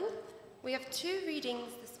We have two readings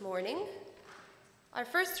this morning. Our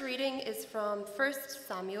first reading is from 1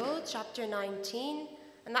 Samuel chapter 19,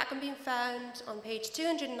 and that can be found on page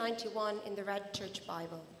 291 in the Red Church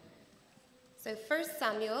Bible. So 1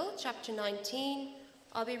 Samuel chapter 19,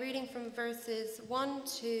 I'll be reading from verses 1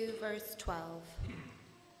 to verse 12.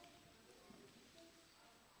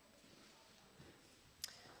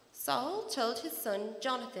 Saul told his son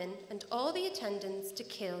Jonathan and all the attendants to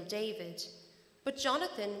kill David. But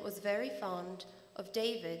Jonathan was very fond of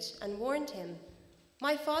David and warned him,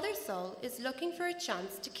 "My father Saul is looking for a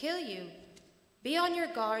chance to kill you. Be on your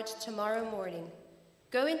guard tomorrow morning.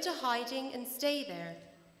 Go into hiding and stay there.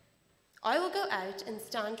 I will go out and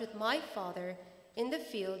stand with my father in the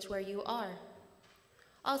field where you are.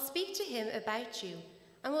 I'll speak to him about you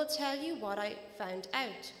and will tell you what I found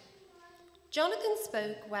out." Jonathan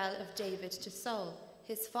spoke well of David to Saul,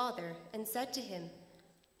 his father, and said to him,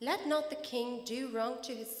 "Let not the king do wrong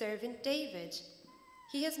to his servant David.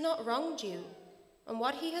 He has not wronged you, and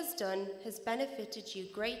what he has done has benefited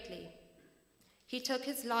you greatly. He took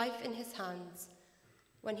his life in his hands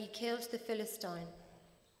when he killed the Philistine.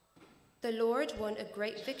 The Lord won a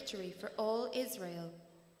great victory for all Israel,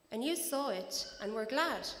 and you saw it and were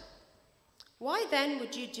glad. Why then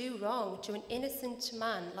would you do wrong to an innocent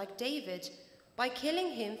man like David by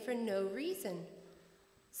killing him for no reason?"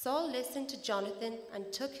 Saul listened to Jonathan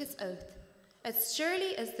and took his oath, "As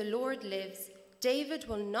surely as the Lord lives, David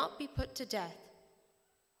will not be put to death."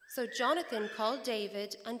 So Jonathan called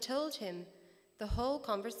David and told him the whole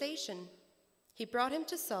conversation. He brought him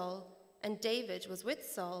to Saul, and David was with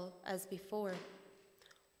Saul as before.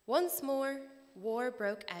 Once more, war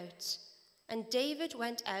broke out, and David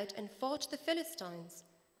went out and fought the Philistines.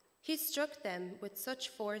 He struck them with such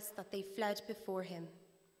force that they fled before him.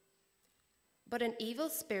 But an evil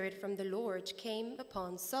spirit from the Lord came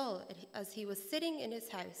upon Saul as he was sitting in his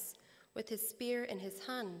house with his spear in his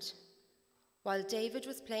hand. While David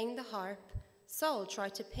was playing the harp, Saul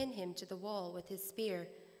tried to pin him to the wall with his spear,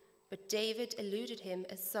 but David eluded him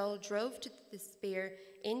as Saul drove the spear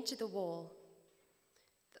into the wall.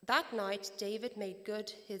 That night, David made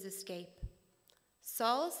good his escape.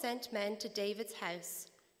 Saul sent men to David's house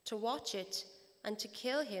to watch it and to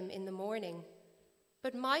kill him in the morning.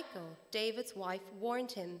 But Michal, David's wife,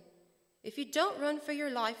 warned him, "If you don't run for your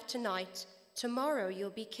life tonight, tomorrow you'll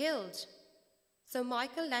be killed." So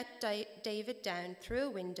Michal let David down through a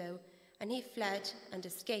window, and he fled and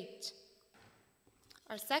escaped.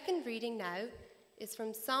 Our second reading now is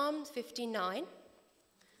from Psalm 59,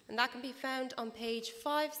 and that can be found on page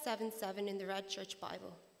 577 in the Red Church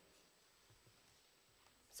Bible.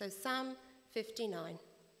 So Psalm 59.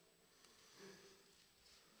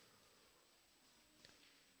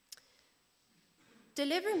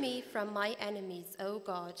 Deliver me from my enemies, O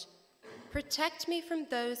God. Protect me from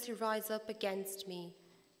those who rise up against me.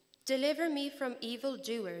 Deliver me from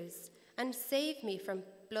evildoers, and save me from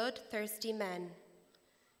bloodthirsty men.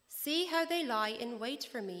 See how they lie in wait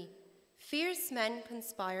for me. Fierce men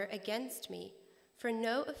conspire against me, for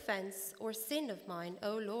no offense or sin of mine,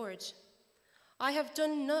 O Lord. I have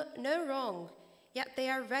done no wrong, yet they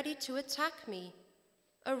are ready to attack me.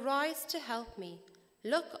 Arise to help me.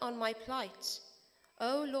 Look on my plight.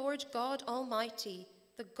 O Lord God Almighty,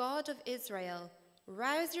 the God of Israel,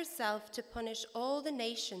 rouse yourself to punish all the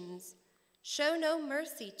nations. Show no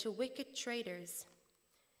mercy to wicked traitors.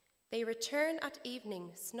 They return at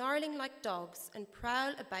evening, snarling like dogs, and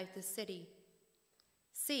prowl about the city.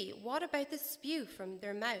 See, what about the spew from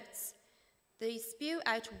their mouths? They spew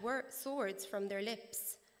out swords from their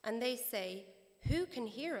lips, and they say, "Who can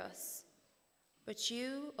hear us?" But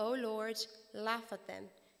you, O Lord, laugh at them.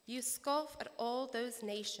 You scoff at all those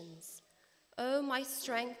nations. O my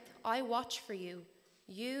strength, I watch for you.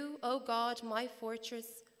 You, O God, my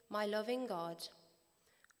fortress, my loving God.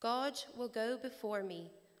 God will go before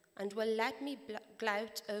me and will let me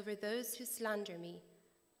gloat over those who slander me.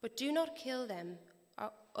 But do not kill them,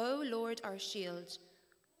 O Lord, our shield,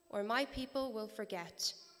 or my people will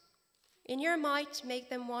forget. In your might, make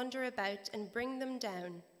them wander about and bring them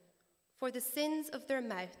down. For the sins of their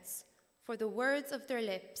mouths, for the words of their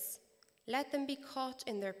lips, let them be caught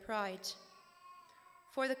in their pride.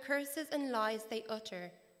 For the curses and lies they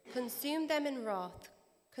utter, consume them in wrath,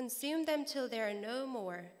 consume them till there are no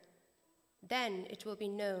more. Then it will be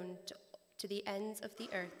known to the ends of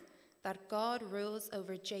the earth that God rules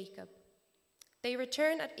over Jacob. They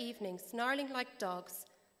return at evening, snarling like dogs,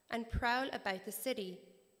 and prowl about the city.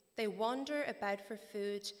 They wander about for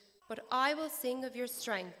food, but I will sing of your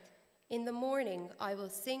strength. In the morning I will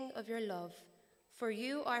sing of your love. For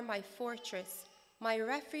you are my fortress, my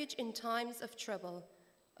refuge in times of trouble.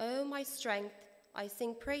 O my strength, I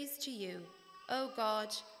sing praise to you, O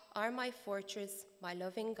God, are my fortress, my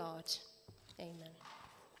loving God. Amen.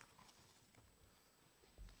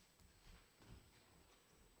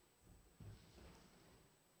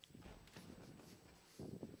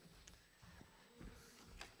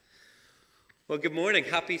 Well, good morning.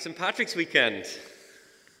 Happy St. Patrick's weekend.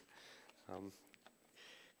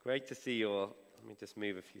 Great to see you all. Let me just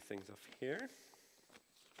move a few things off here.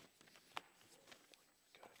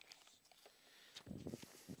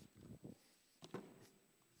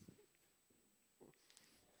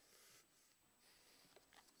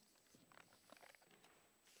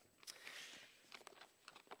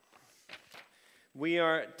 We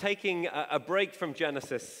are taking a break from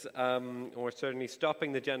Genesis, or certainly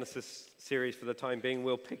stopping the Genesis series for the time being.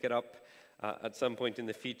 We'll pick it up at some point in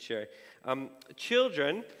the future.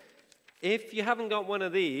 Children, if you haven't got one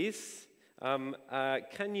of these,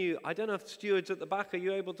 can you, I don't know if stewards at the back, are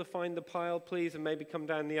you able to find the pile, please, and maybe come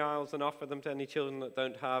down the aisles and offer them to any children that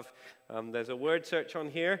don't have? There's a word search on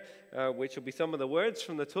here, which will be some of the words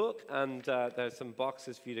from the talk, and there's some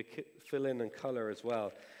boxes for you to fill in and color as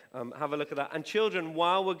well. Have a look at that. And children,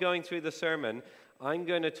 while we're going through the sermon, I'm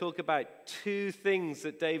going to talk about two things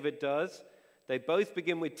that David does. They both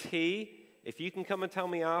begin with T. If you can come and tell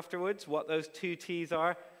me afterwards what those two T's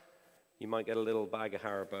are, you might get a little bag of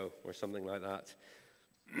Haribo or something like that.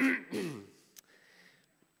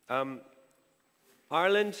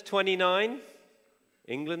 Ireland 29,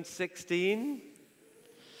 England 16.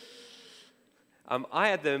 I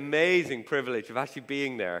had the amazing privilege of actually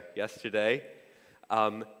being there yesterday.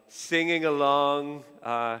 Singing along,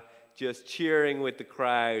 just cheering with the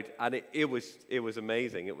crowd, and it was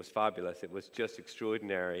amazing. It was fabulous. It was just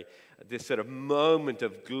extraordinary. This sort of moment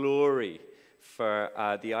of glory for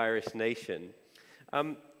the Irish nation.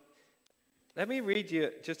 Let me read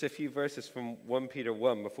you just a few verses from 1 Peter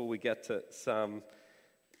 1 before we get to Psalm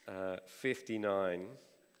 59.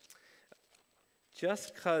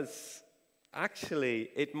 Just because actually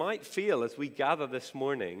it might feel as we gather this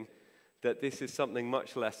morning that this is something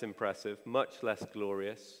much less impressive, much less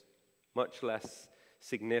glorious, much less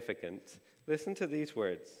significant. Listen to these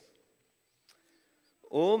words.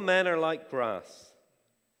 All men are like grass,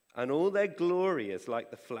 and all their glory is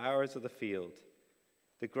like the flowers of the field.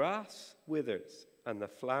 The grass withers, and the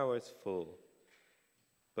flowers fall,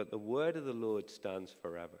 but the word of the Lord stands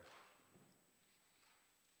forever.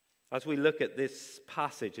 As we look at this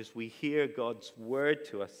passage, as we hear God's word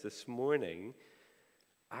to us this morning,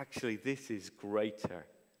 actually, this is greater,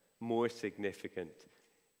 more significant.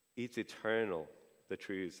 It's eternal, the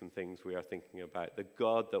truths and things we are thinking about, the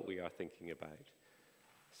God that we are thinking about.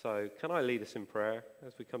 So, can I lead us in prayer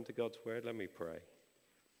as we come to God's word? Let me pray.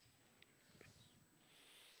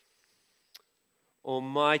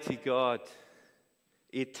 Almighty God,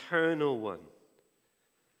 eternal one,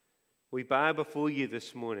 we bow before you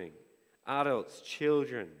this morning, adults,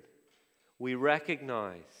 children. We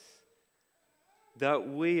recognize that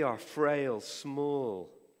we are frail, small.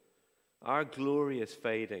 Our glory is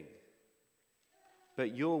fading.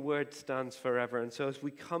 But your word stands forever. And so as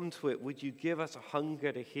we come to it, would you give us a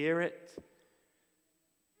hunger to hear it?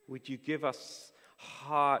 Would you give us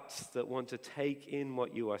hearts that want to take in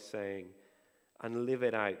what you are saying and live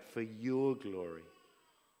it out for your glory?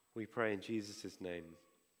 We pray in Jesus' name.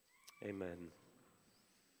 Amen.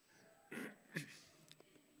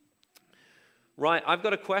 Right, I've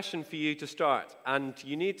got a question for you to start, and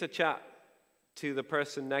you need to chat to the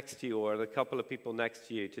person next to you or the couple of people next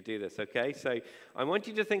to you to do this, okay? So I want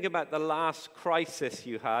you to think about the last crisis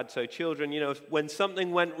you had. So children, when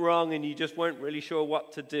something went wrong and you just weren't really sure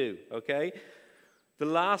what to do, okay? The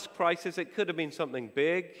last crisis, it could have been something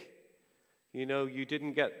big. You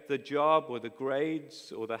didn't get the job or the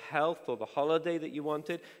grades or the health or the holiday that you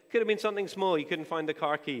wanted. It could have been something small. You couldn't find the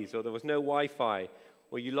car keys, or there was no Wi-Fi,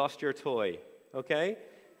 or you lost your toy. Okay?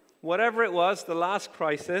 Whatever it was, the last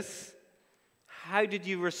crisis, how did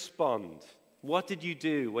you respond? What did you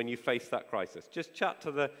do when you faced that crisis? Just chat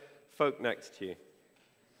to the folk next to you.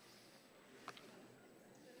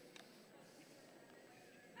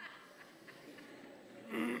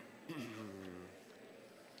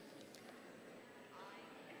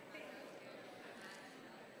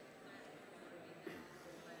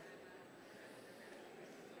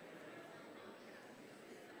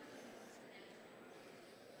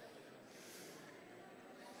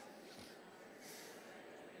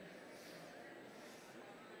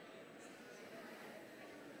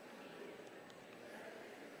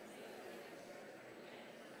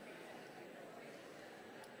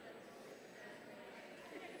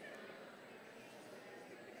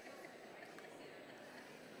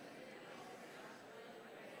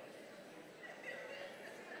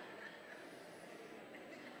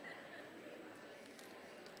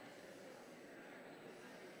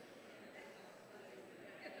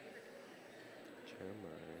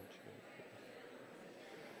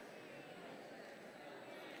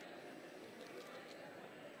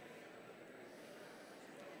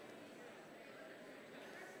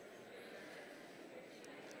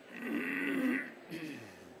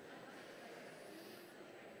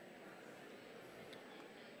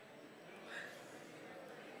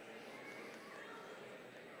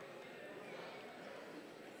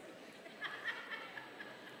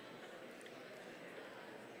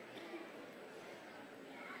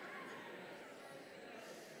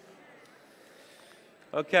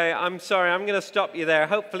 Okay, I'm sorry, I'm going to stop you there.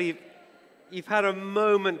 Hopefully, you've had a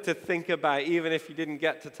moment to think about, even if you didn't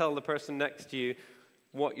get to tell the person next to you,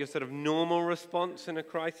 what your sort of normal response in a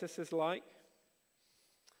crisis is like.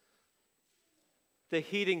 The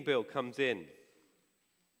heating bill comes in.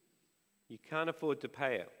 You can't afford to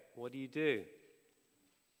pay it. What do?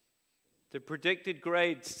 The predicted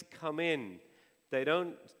grades come in. They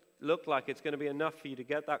don't look like it's going to be enough for you to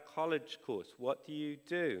get that college course. What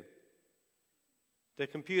do? The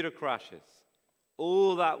computer crashes.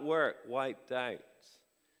 All that work wiped out.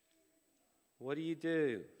 What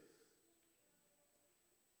do?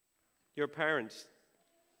 Your parents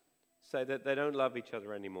say that they don't love each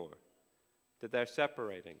other anymore, that they're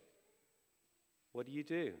separating. What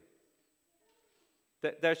do?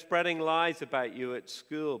 That they're spreading lies about you at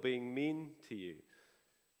school, being mean to you.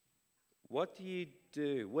 What do you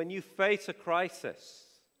do when you face a crisis?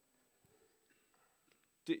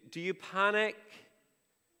 Do you panic?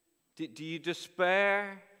 Do you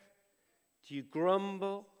despair? Do you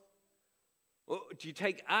grumble? Or do you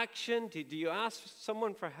take action? Do you ask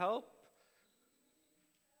someone for help?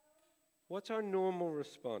 What's our normal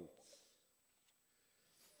response?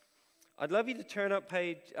 I'd love you to turn up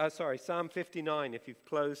Psalm 59 if you've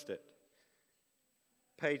closed it.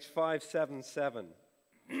 Page 577.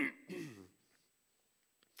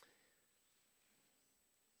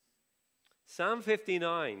 Psalm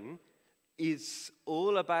 59 is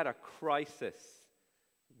all about a crisis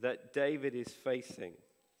that David is facing.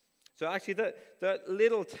 So actually, that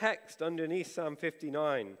little text underneath Psalm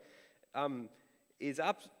 59 is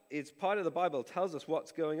part of the Bible. It tells us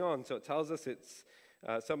what's going on. So it tells us it's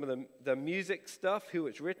some of the music stuff, who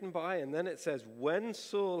it's written by, and then it says, when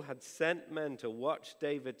Saul had sent men to watch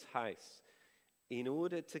David's house in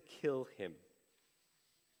order to kill him.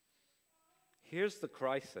 Here's the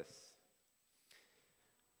crisis.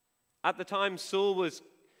 At the time, Saul was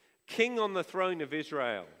king on the throne of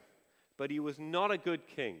Israel, but he was not a good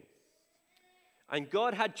king. And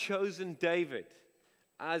God had chosen David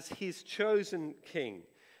as his chosen king.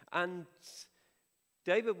 And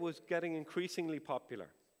David was getting increasingly popular,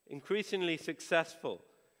 increasingly successful.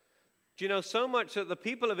 Do you know, so much that the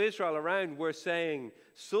people of Israel around were saying,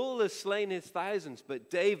 Saul has slain his thousands, but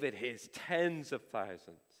David his tens of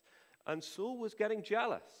thousands. And Saul was getting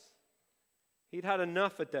jealous. He'd had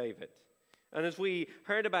enough of David. And as we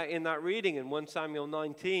heard about in that reading in 1 Samuel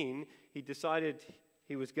 19, he decided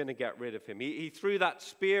he was going to get rid of him. He threw that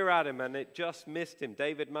spear at him and it just missed him.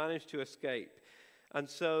 David managed to escape. And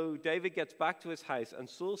so David gets back to his house and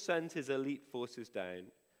Saul sends his elite forces down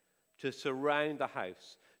to surround the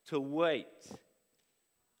house, to wait,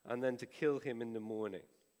 and then to kill him in the morning.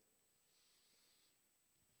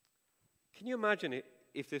 Can you imagine it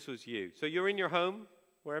if this was you? So you're in your home,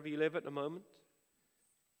 wherever you live at the moment.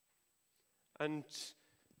 And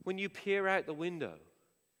when you peer out the window,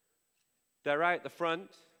 they're out the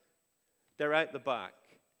front, they're out the back.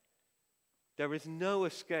 There is no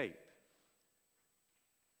escape.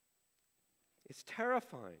 It's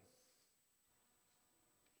terrifying.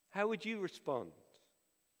 How would you respond?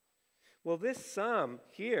 Well, this psalm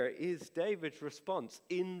here is David's response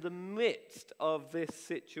in the midst of this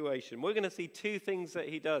situation. We're going to see two things that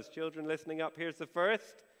he does. Children listening up, here's the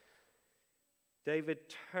first. David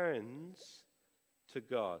turns to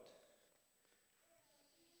God.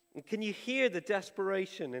 And can you hear the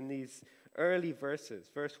desperation in these early verses?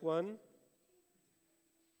 Verse 1.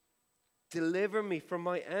 Deliver me from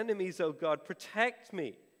my enemies, O God. Protect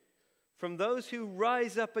me from those who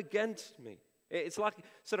rise up against me. It's like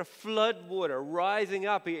sort of flood water rising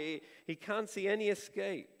up. He can't see any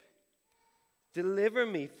escape. Deliver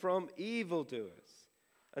me from evildoers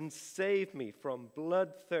and save me from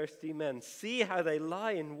bloodthirsty men. See how they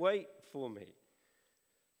lie in wait for me.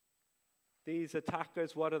 These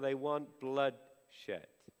attackers, what do they want? Bloodshed.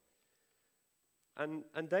 And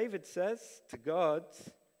David says to God,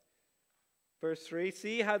 verse 3,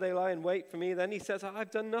 see how they lie in wait for me. Then he says, I've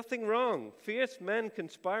done nothing wrong. Fierce men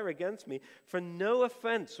conspire against me for no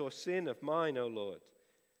offense or sin of mine, O Lord.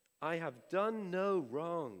 I have done no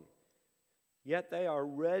wrong, yet they are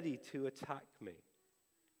ready to attack me.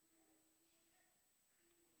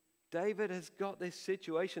 David has got this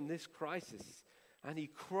situation, this crisis, and he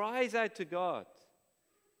cries out to God.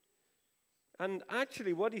 And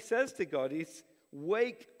actually what he says to God is,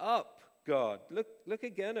 wake up, God. Look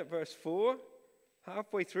again at verse 4.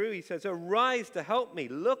 Halfway through, he says, arise to help me.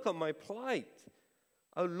 Look on my plight.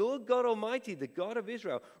 O Lord God Almighty, the God of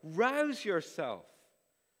Israel, rouse yourself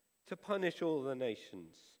to punish all the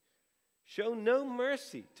nations. Show no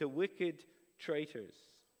mercy to wicked traitors.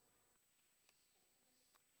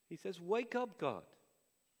 He says, wake up, God.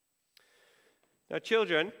 Now,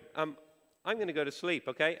 children, I'm going to go to sleep,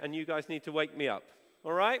 okay? And you guys need to wake me up,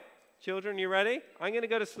 all right? Children, you ready? I'm going to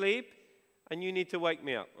go to sleep, and you need to wake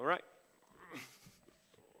me up, all right?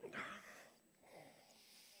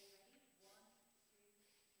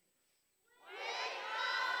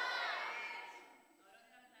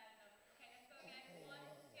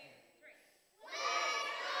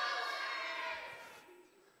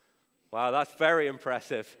 Wow, that's very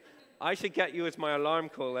impressive. I should get you as my alarm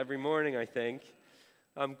call every morning, I think.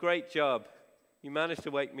 Great job. You managed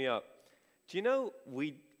to wake me up. Do you know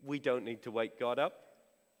we don't need to wake God up?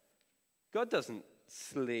 God doesn't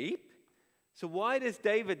sleep. So why does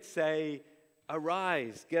David say,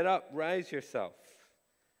 arise, get up, rouse yourself?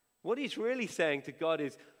 What he's really saying to God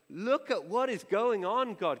is, look at what is going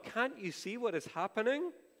on, God. Can't you see what is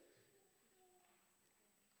happening?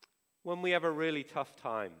 When we have a really tough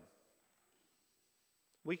time,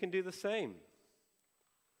 we can do the same.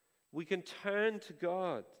 We can turn to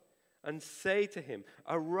God and say to him,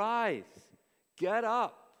 arise, get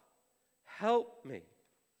up, help me.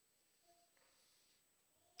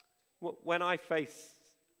 When I face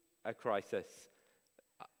a crisis,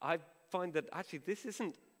 I find that actually this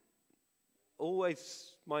isn't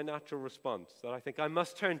always my natural response, that I think I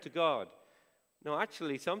must turn to God. No,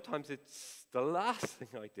 actually, sometimes it's the last thing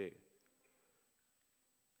I do.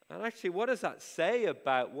 And actually, what does that say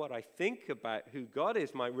about what I think about who God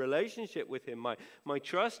is, my relationship with him, my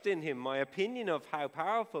trust in him, my opinion of how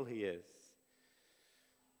powerful he is?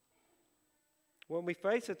 When we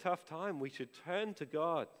face a tough time, we should turn to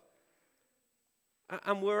God.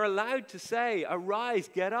 And we're allowed to say, arise,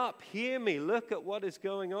 get up, hear me, look at what is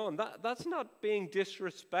going on. That's not being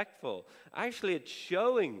disrespectful. Actually, it's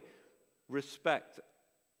showing respect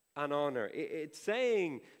and honor. It's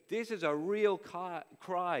saying this is a real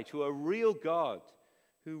cry to a real God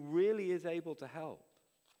who really is able to help.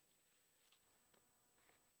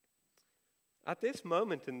 At this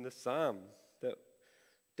moment in the psalm that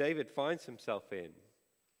David finds himself in,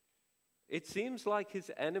 it seems like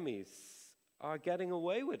his enemies are getting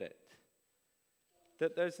away with it.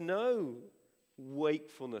 That there's no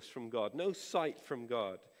wakefulness from God, no sight from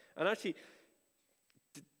God. And actually,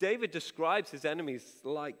 David describes his enemies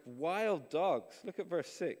like wild dogs. Look at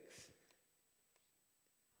verse 6.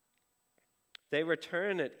 They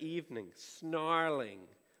return at evening, snarling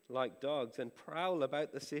like dogs, and prowl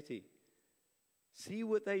about the city. See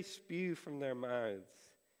what they spew from their mouths.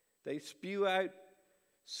 They spew out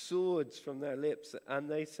swords from their lips, and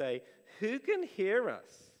they say, who can hear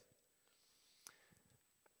us?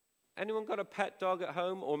 Anyone got a pet dog at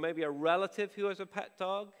home, or maybe a relative who has a pet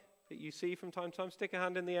dog that you see from time to time? Stick a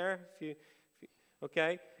hand in the air.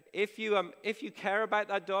 Okay. If you care about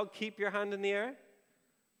that dog, keep your hand in the air.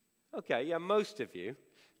 Okay, yeah, most of you.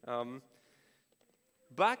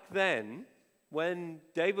 Back then, when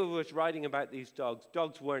David was writing about these dogs,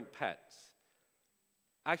 dogs weren't pets.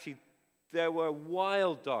 Actually, there were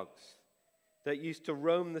wild dogs that used to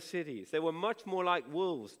roam the cities. They were much more like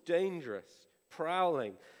wolves, dangerous,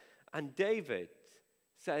 prowling. And David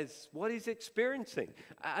says what he's experiencing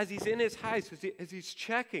as he's in his house, as he's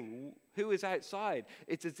checking who is outside.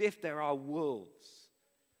 It's as if there are wolves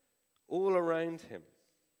all around him,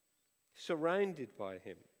 surrounded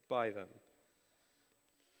by them.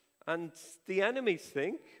 And the enemies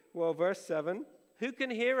think, well, verse 7, who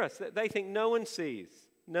can hear us? They think no one sees,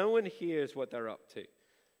 no one hears what they're up to.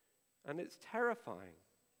 And it's terrifying.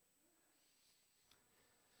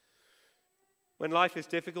 When life is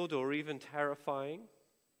difficult or even terrifying,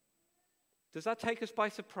 does that take us by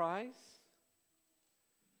surprise?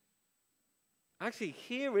 Actually,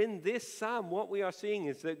 here in this psalm, what we are seeing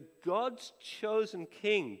is that God's chosen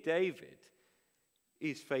king, David,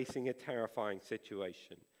 is facing a terrifying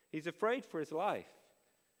situation. He's afraid for his life.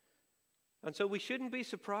 And so we shouldn't be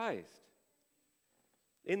surprised.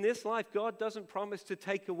 In this life, God doesn't promise to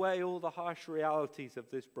take away all the harsh realities of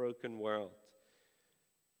this broken world.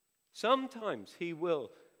 Sometimes he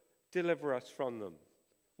will deliver us from them.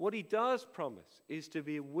 What he does promise is to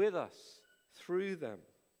be with us through them.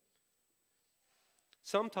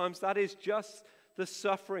 Sometimes that is just the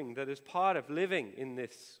suffering that is part of living in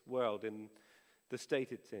this world, in the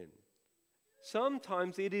state it's in.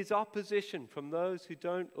 Sometimes it is opposition from those who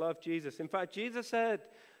don't love Jesus. In fact, Jesus said,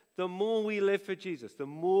 the more we live for Jesus, the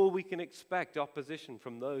more we can expect opposition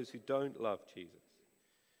from those who don't love Jesus.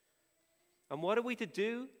 And what are we to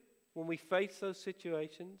do when we face those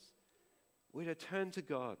situations? We're to turn to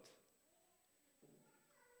God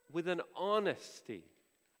with an honesty,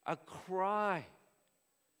 a cry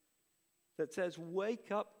that says,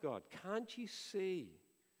 wake up, God, can't you see?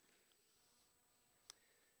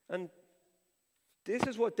 And This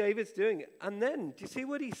is what David's doing. And then, do you see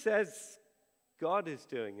what he says God is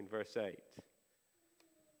doing in verse 8?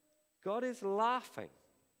 God is laughing.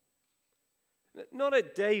 Not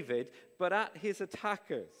at David, but at his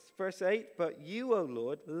attackers. Verse 8, but you, O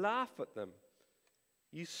Lord, laugh at them.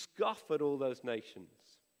 You scoff at all those nations.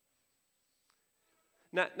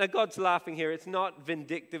 Now, God's laughing here. It's not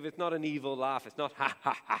vindictive. It's not an evil laugh. It's not ha,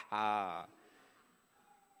 ha, ha, ha.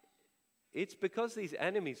 It's because these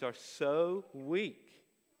enemies are so weak.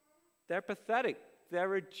 They're pathetic.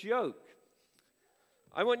 They're a joke.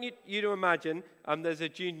 I want you to imagine there's a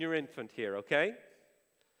junior infant here, okay?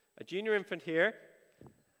 A junior infant here,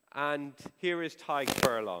 and here is Tadhg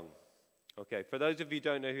Furlong. Okay, for those of you who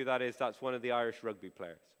don't know who that is, that's one of the Irish rugby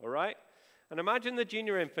players, all right? And imagine the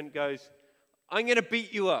junior infant goes, I'm going to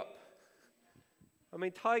beat you up. I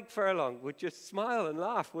mean, Tadhg Furlong would just smile and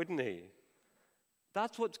laugh, wouldn't he?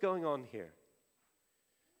 That's what's going on here.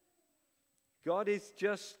 God is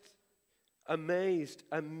just amazed,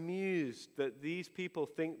 amused that these people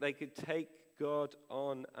think they could take God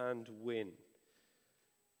on and win.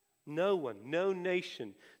 No one, no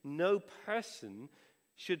nation, no person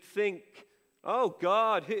should think, oh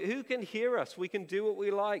God, who can hear us? We can do what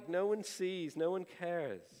we like. No one sees, no one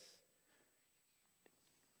cares.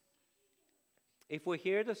 If we're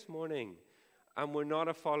here this morning and we're not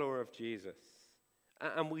a follower of Jesus,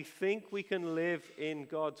 and we think we can live in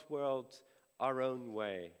God's world our own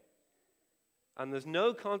way, and there's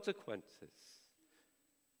no consequences,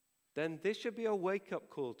 then this should be a wake-up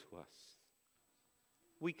call to us.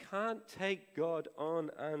 We can't take God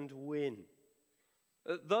on and win.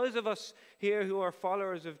 Those of us here who are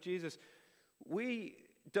followers of Jesus, we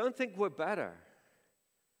don't think we're better.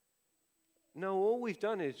 No, all we've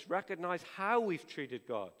done is recognize how we've treated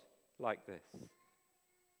God like this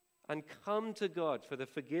and come to God for the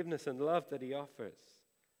forgiveness and love that he offers.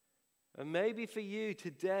 And maybe for you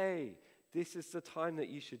today, this is the time that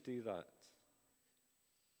you should do that.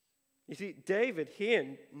 You see, David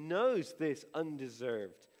here knows this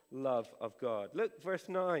undeserved love of God. Look, verse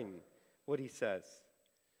 9, what he says.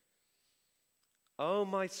 Oh,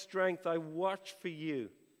 my strength, I watch for you.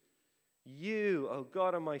 You, O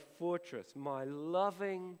God, are my fortress, my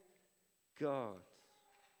loving God.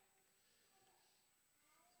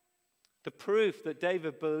 The proof that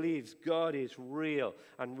David believes God is real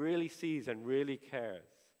and really sees and really cares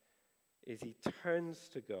is he turns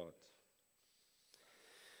to God.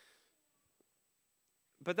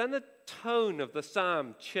 But then the tone of the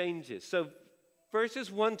psalm changes. So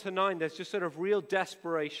verses 1 to 9, there's just sort of real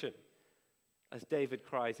desperation as David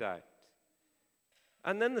cries out.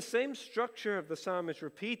 And then the same structure of the psalm is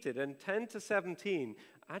repeated. And 10 to 17,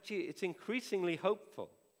 actually, it's increasingly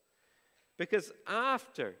hopeful. Because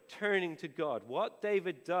after turning to God, what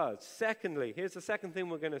David does, secondly, here's the second thing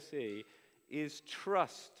we're going to see, is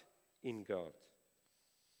trust in God.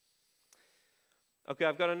 Okay,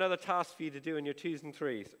 I've got another task for you to do in your 2s and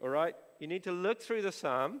 3s, all right? You need to look through the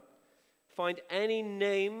psalm, find any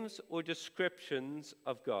names or descriptions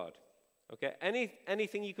of God. Okay,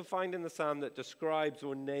 anything you can find in the psalm that describes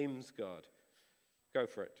or names God, go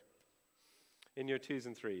for it in your 2s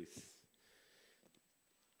and 3s.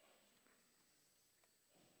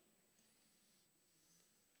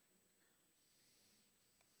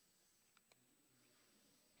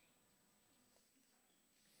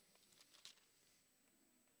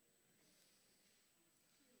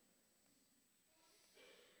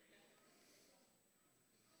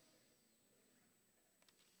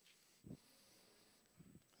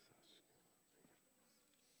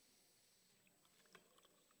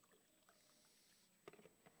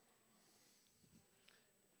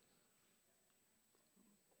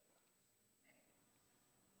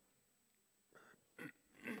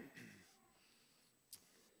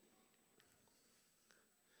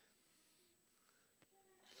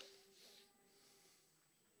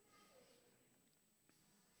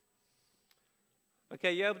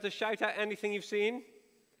 Okay, you able to shout out anything you've seen?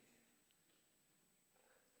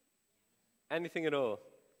 Anything at all?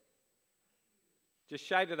 Just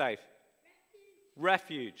shout it out.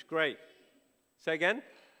 Refuge, great. Say again?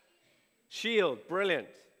 Shield, brilliant.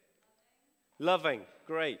 Loving,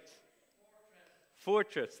 great.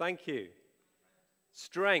 Fortress, thank you.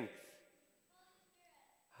 Strength.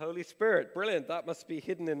 Holy Spirit, brilliant. That must be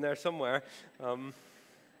hidden in there somewhere.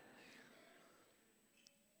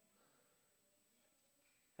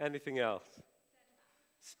 Anything else?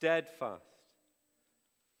 Steadfast.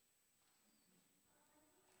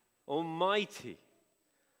 Almighty.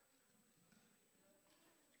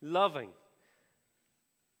 Loving.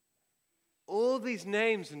 All these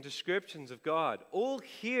names and descriptions of God, all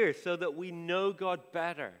here so that we know God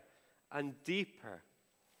better and deeper,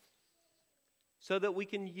 so that we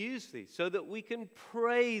can use these, so that we can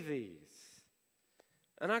pray these.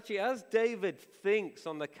 And actually, as David thinks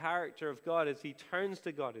on the character of God, as he turns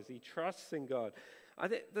to God, as he trusts in God, I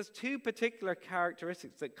think there's two particular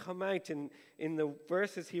characteristics that come out in the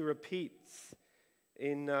verses he repeats,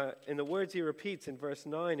 in the words he repeats in verse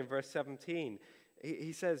 9 and verse 17.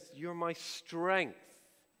 He says, "You're my strength."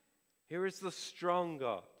 Here is the strong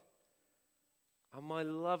God. "And my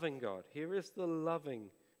loving God." Here is the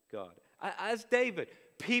loving God. As David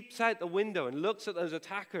peeps out the window and looks at those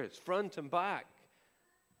attackers front and back,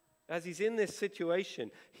 as he's in this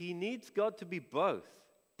situation, he needs God to be both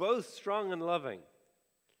strong and loving.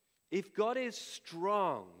 If God is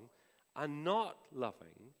strong and not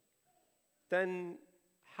loving, then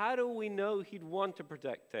how do we know he'd want to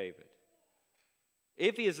protect David?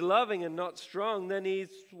 If he is loving and not strong, then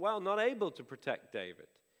he's, not able to protect David.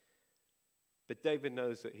 But David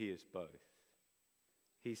knows that he is both.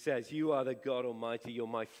 He says, "You are the God Almighty. You're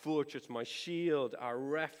my fortress, my shield, our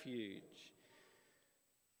refuge."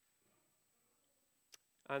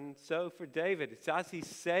 And so for David, it's as he's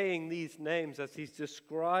saying these names, as he's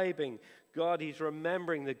describing God, he's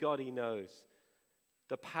remembering the God he knows,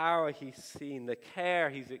 the power he's seen, the care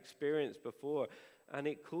he's experienced before, and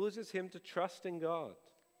it causes him to trust in God.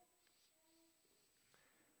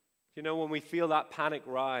 You know, when we feel that panic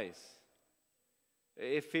rise,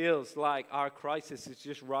 it feels like our crisis is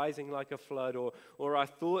just rising like a flood, or our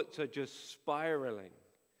thoughts are just spiraling.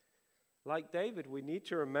 Like David, we need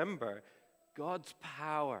to remember God's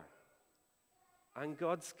power and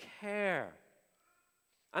God's care.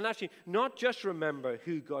 And actually, not just remember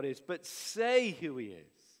who God is, but say who he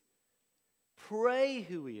is. Pray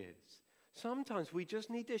who he is. Sometimes we just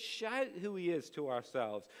need to shout who he is to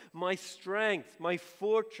ourselves. My strength, my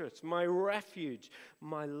fortress, my refuge,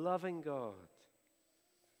 my loving God.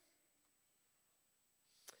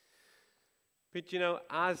 But you know,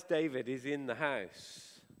 as David is in the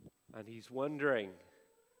house and he's wondering,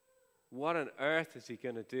 what on earth is he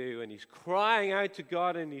going to do? And he's crying out to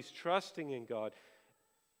God and he's trusting in God.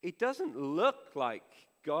 It doesn't look like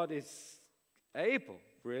God is able,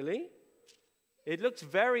 really. It looks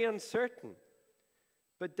very uncertain.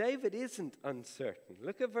 But David isn't uncertain.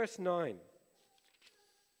 Look at verse 9.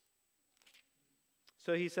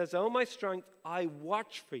 So he says, "Oh, my strength, I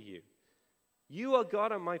watch for you. You are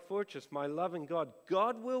God and my fortress, my loving God.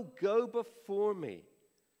 God will go before me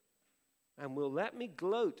and will let me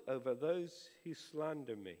gloat over those who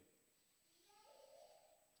slander me."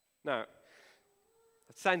 Now,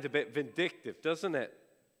 that sounds a bit vindictive, doesn't it?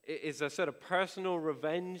 It is a sort of personal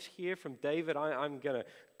revenge here from David. I'm going to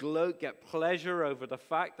gloat, get pleasure over the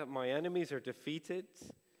fact that my enemies are defeated.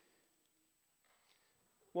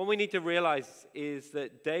 What we need to realize is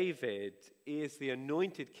that David is the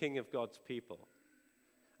anointed king of God's people.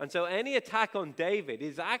 And so any attack on David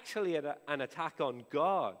is actually an attack on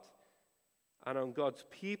God and on God's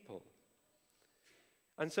people.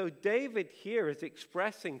 And so David here is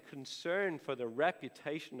expressing concern for the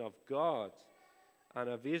reputation of God and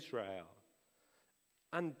of Israel.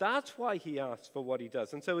 And that's why he asks for what he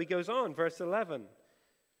does. And so he goes on, verse 11.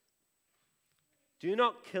 "Do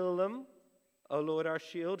not kill them, O Lord our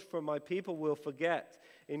shield, for my people will forget.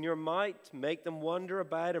 In your might, make them wander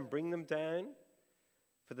about and bring them down.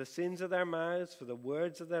 For the sins of their mouths, for the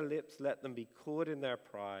words of their lips, let them be caught in their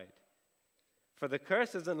pride. For the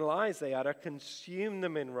curses and lies they utter, consume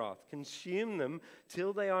them in wrath. Consume them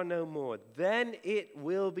till they are no more. Then it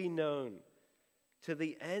will be known to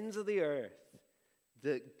the ends of the earth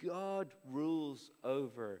that God rules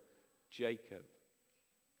over Jacob."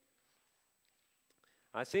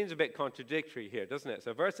 It seems a bit contradictory here, doesn't it?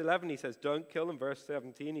 So verse 11, he says, "Don't kill them." Verse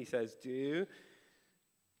 17, he says, "Do."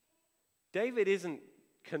 David isn't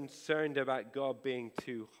concerned about God being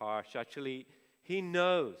too harsh. Actually, he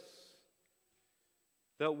knows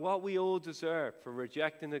that what we all deserve for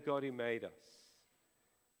rejecting the God who made us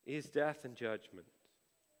is death and judgment.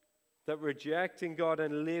 That rejecting God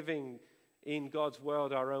and living in God's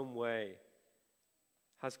world our own way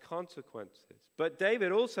has consequences. But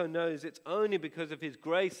David also knows it's only because of his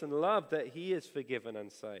grace and love that he is forgiven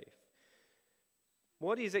and safe.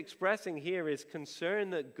 What he's expressing here is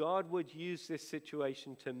concern that God would use this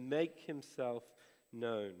situation to make himself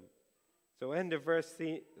known. So end of verse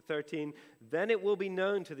 13, "Then it will be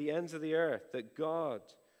known to the ends of the earth that God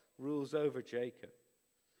rules over Jacob."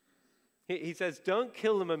 He says, don't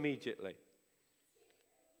kill them immediately.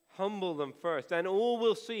 Humble them first, and all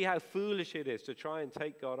will see how foolish it is to try and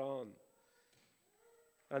take God on.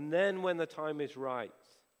 And then when the time is right,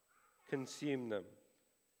 consume them.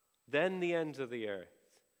 Then the ends of the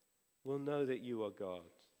earth will know that you are God.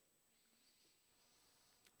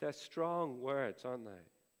 They're strong words, aren't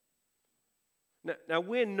they? Now,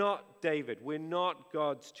 we're not David. We're not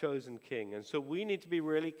God's chosen king. And so we need to be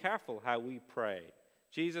really careful how we pray.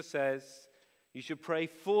 Jesus says you should pray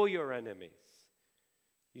for your enemies.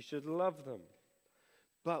 You should love them.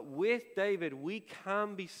 But with David, we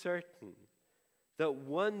can be certain that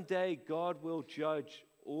one day God will judge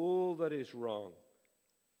all that is wrong.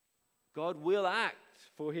 God will act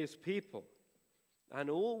for his people. And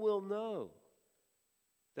all will know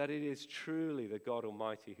that it is truly the God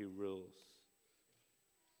Almighty who rules.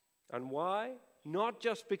 And why? Not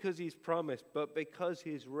just because he's promised, but because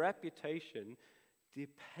his reputation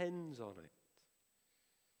depends on it.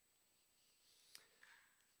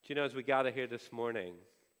 Do you know, as we gather here this morning,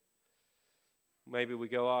 maybe we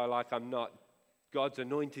go, I'm not God's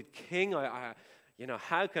anointed king.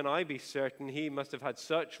 How can I be certain? He must have had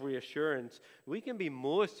such reassurance. We can be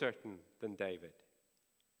more certain than David.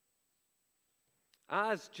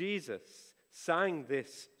 As Jesus sang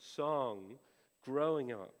this song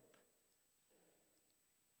growing up,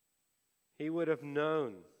 he would have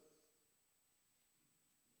known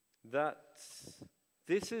that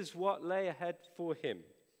this is what lay ahead for him.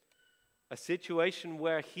 A situation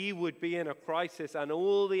where he would be in a crisis and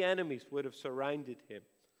all the enemies would have surrounded him.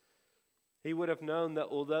 He would have known that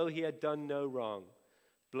although he had done no wrong,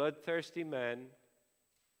 bloodthirsty men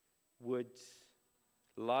would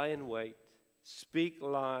lie in wait, speak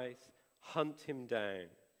lies, hunt him down.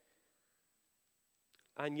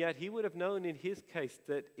 And yet he would have known in his case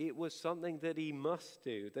that it was something that he must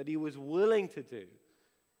do, that he was willing to do,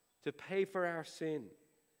 to pay for our sin,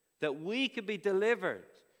 that we could be delivered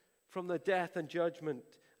from the death and judgment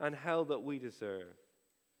and hell that we deserve.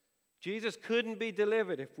 Jesus couldn't be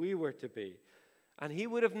delivered if we were to be. And he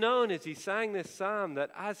would have known as he sang this psalm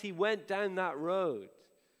that as he went down that road,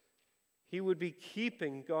 he would be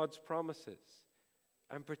keeping God's promises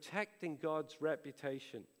and protecting God's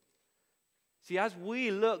reputation. See, as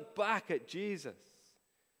we look back at Jesus,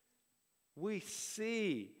 we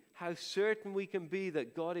see how certain we can be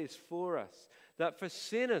that God is for us. That for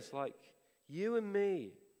sinners like you and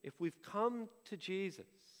me, if we've come to Jesus,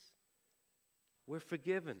 we're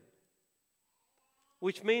forgiven.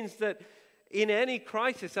 Which means that in any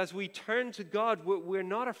crisis, as we turn to God, we're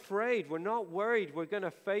not afraid, we're not worried, we're going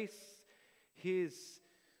to face his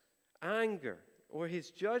anger or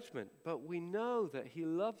his judgment, but we know that he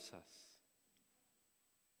loves us.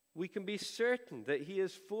 We can be certain that he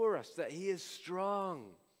is for us, that he is strong,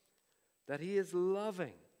 that he is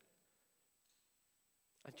loving.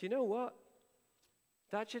 And do you know what?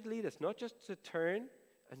 That should lead us not just to turn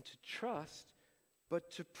and to trust,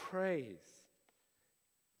 but to praise.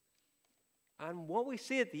 And what we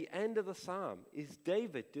see at the end of the psalm is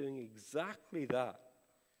David doing exactly that.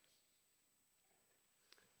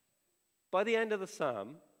 By the end of the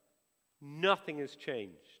psalm, nothing has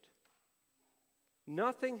changed.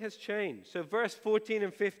 Nothing has changed. So verse 14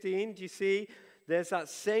 and 15, do you see? There's that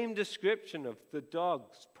same description of the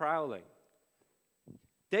dogs prowling.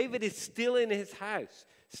 David is still in his house,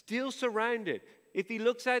 still surrounded. If he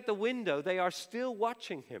looks out the window, they are still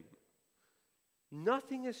watching him.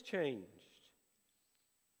 Nothing has changed.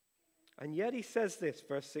 And yet he says this,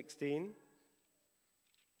 verse 16,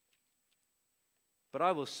 "But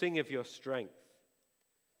I will sing of your strength.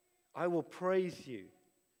 I will praise you.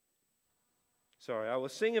 I will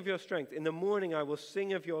sing of your strength. In the morning I will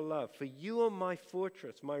sing of your love. For you are my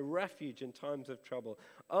fortress, my refuge in times of trouble.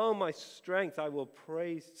 Oh, my strength, I will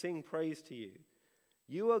sing praise to you.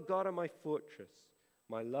 You are God of my fortress,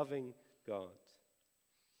 my loving God."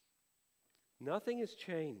 Nothing has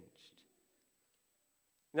changed.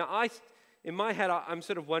 Now, in my head, I'm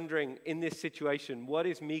sort of wondering, in this situation, what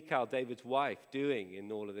is Michal, David's wife, doing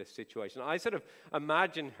in all of this situation? I sort of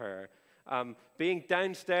imagine her being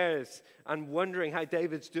downstairs and wondering how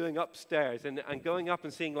David's doing upstairs and going up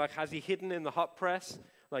and seeing, like, has he hidden in the hot press?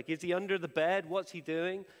 Like, is he under the bed? What's he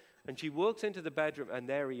doing? And she walks into the bedroom and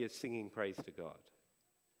there he is singing praise to God.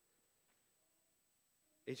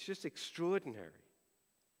 It's just extraordinary.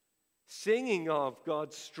 Singing of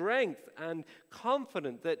God's strength and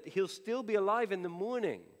confident that he'll still be alive in the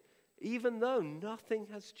morning, even though nothing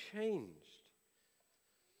has changed.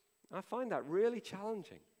 I find that really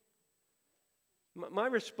challenging. My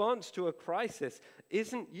response to a crisis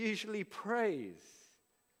isn't usually praise.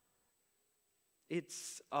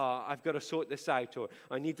 It's, I've got to sort this out, or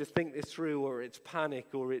I need to think this through, or it's panic,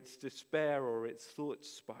 or it's despair, or it's thoughts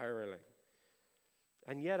spiraling.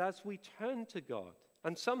 And yet as we turn to God,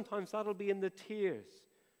 and sometimes that'll be in the tears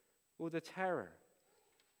or the terror,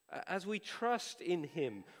 as we trust in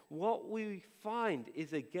him, what we find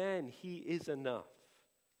is, again, he is enough.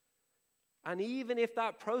 And even if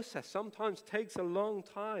that process sometimes takes a long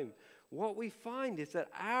time, what we find is that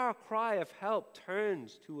our cry of help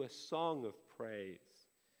turns to a song of praise.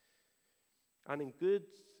 And in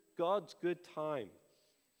God's good time,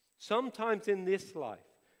 sometimes in this life,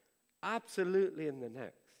 absolutely in the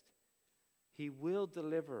next, He will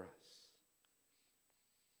deliver us.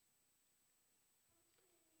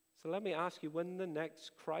 So let me ask you, when the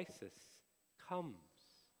next crisis comes,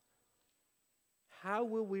 how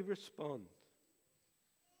will we respond?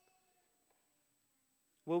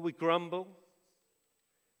 Will we grumble,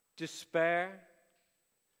 despair,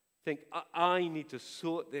 think, I need to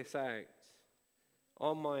sort this out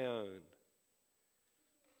on my own?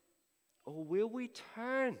 Or will we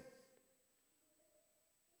turn?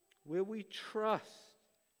 Will we trust?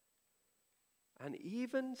 And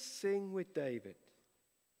even sing with David,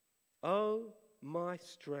 "Oh, my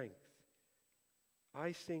strength,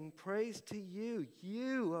 I sing praise to you.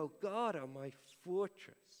 You, O God, are my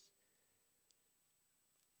fortress,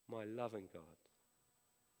 my loving God."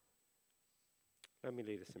 Let me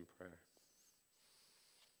lead us in prayer.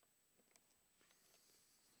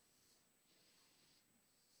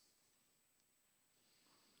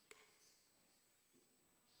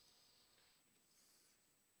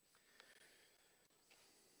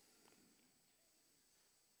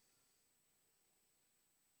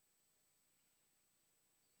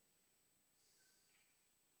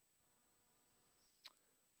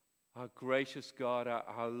 Our gracious God,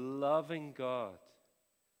 our loving God,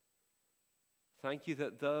 thank you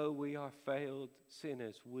that though we are failed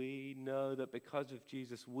sinners, we know that because of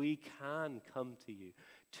Jesus, we can come to you,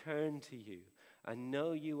 turn to you, and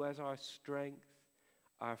know you as our strength,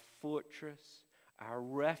 our fortress, our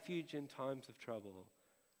refuge in times of trouble,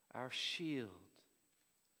 our shield.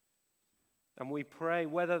 And we pray,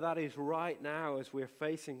 whether that is right now as we're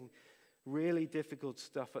facing really difficult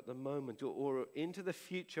stuff at the moment, or into the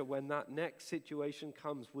future when that next situation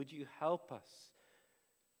comes, would you help us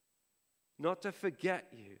not to forget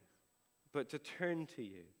you, but to turn to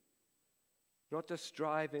you, not to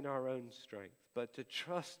strive in our own strength, but to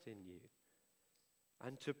trust in you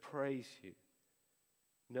and to praise you,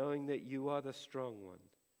 knowing that you are the strong one,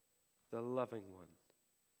 the loving one.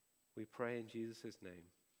 We pray in Jesus' name.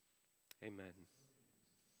 Amen.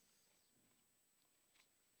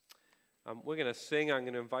 We're going to sing. I'm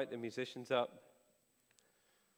going to invite the musicians up.